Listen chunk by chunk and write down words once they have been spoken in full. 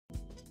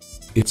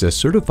It's a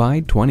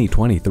certified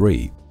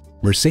 2023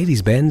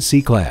 Mercedes-Benz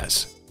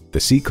C-Class. The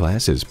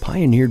C-Class has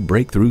pioneered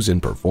breakthroughs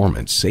in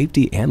performance,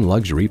 safety, and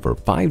luxury for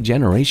 5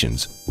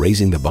 generations,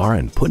 raising the bar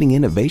and putting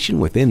innovation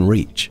within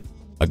reach.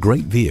 A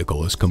great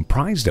vehicle is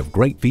comprised of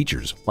great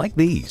features like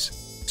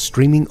these: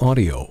 streaming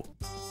audio,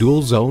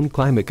 dual-zone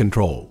climate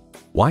control,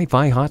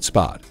 Wi-Fi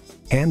hotspot,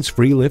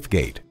 hands-free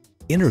liftgate,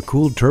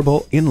 intercooled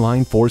turbo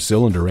inline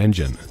 4-cylinder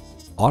engine,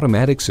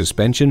 automatic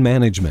suspension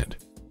management,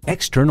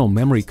 external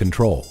memory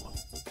control,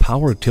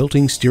 power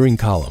tilting steering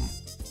column,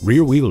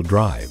 rear-wheel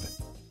drive,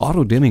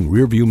 auto-dimming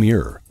rearview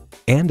mirror,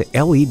 and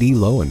LED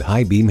low and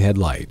high beam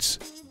headlights.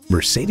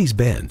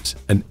 Mercedes-Benz,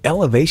 an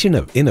elevation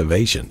of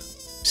innovation.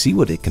 See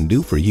what it can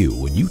do for you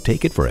when you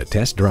take it for a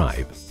test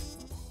drive.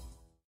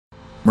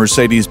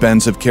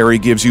 Mercedes-Benz of Cary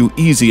gives you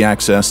easy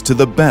access to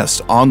the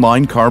best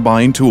online car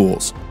buying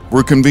tools.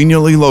 We're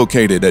conveniently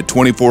located at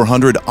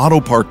 2400 Auto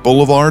Park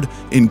Boulevard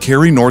in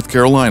Cary, North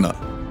Carolina.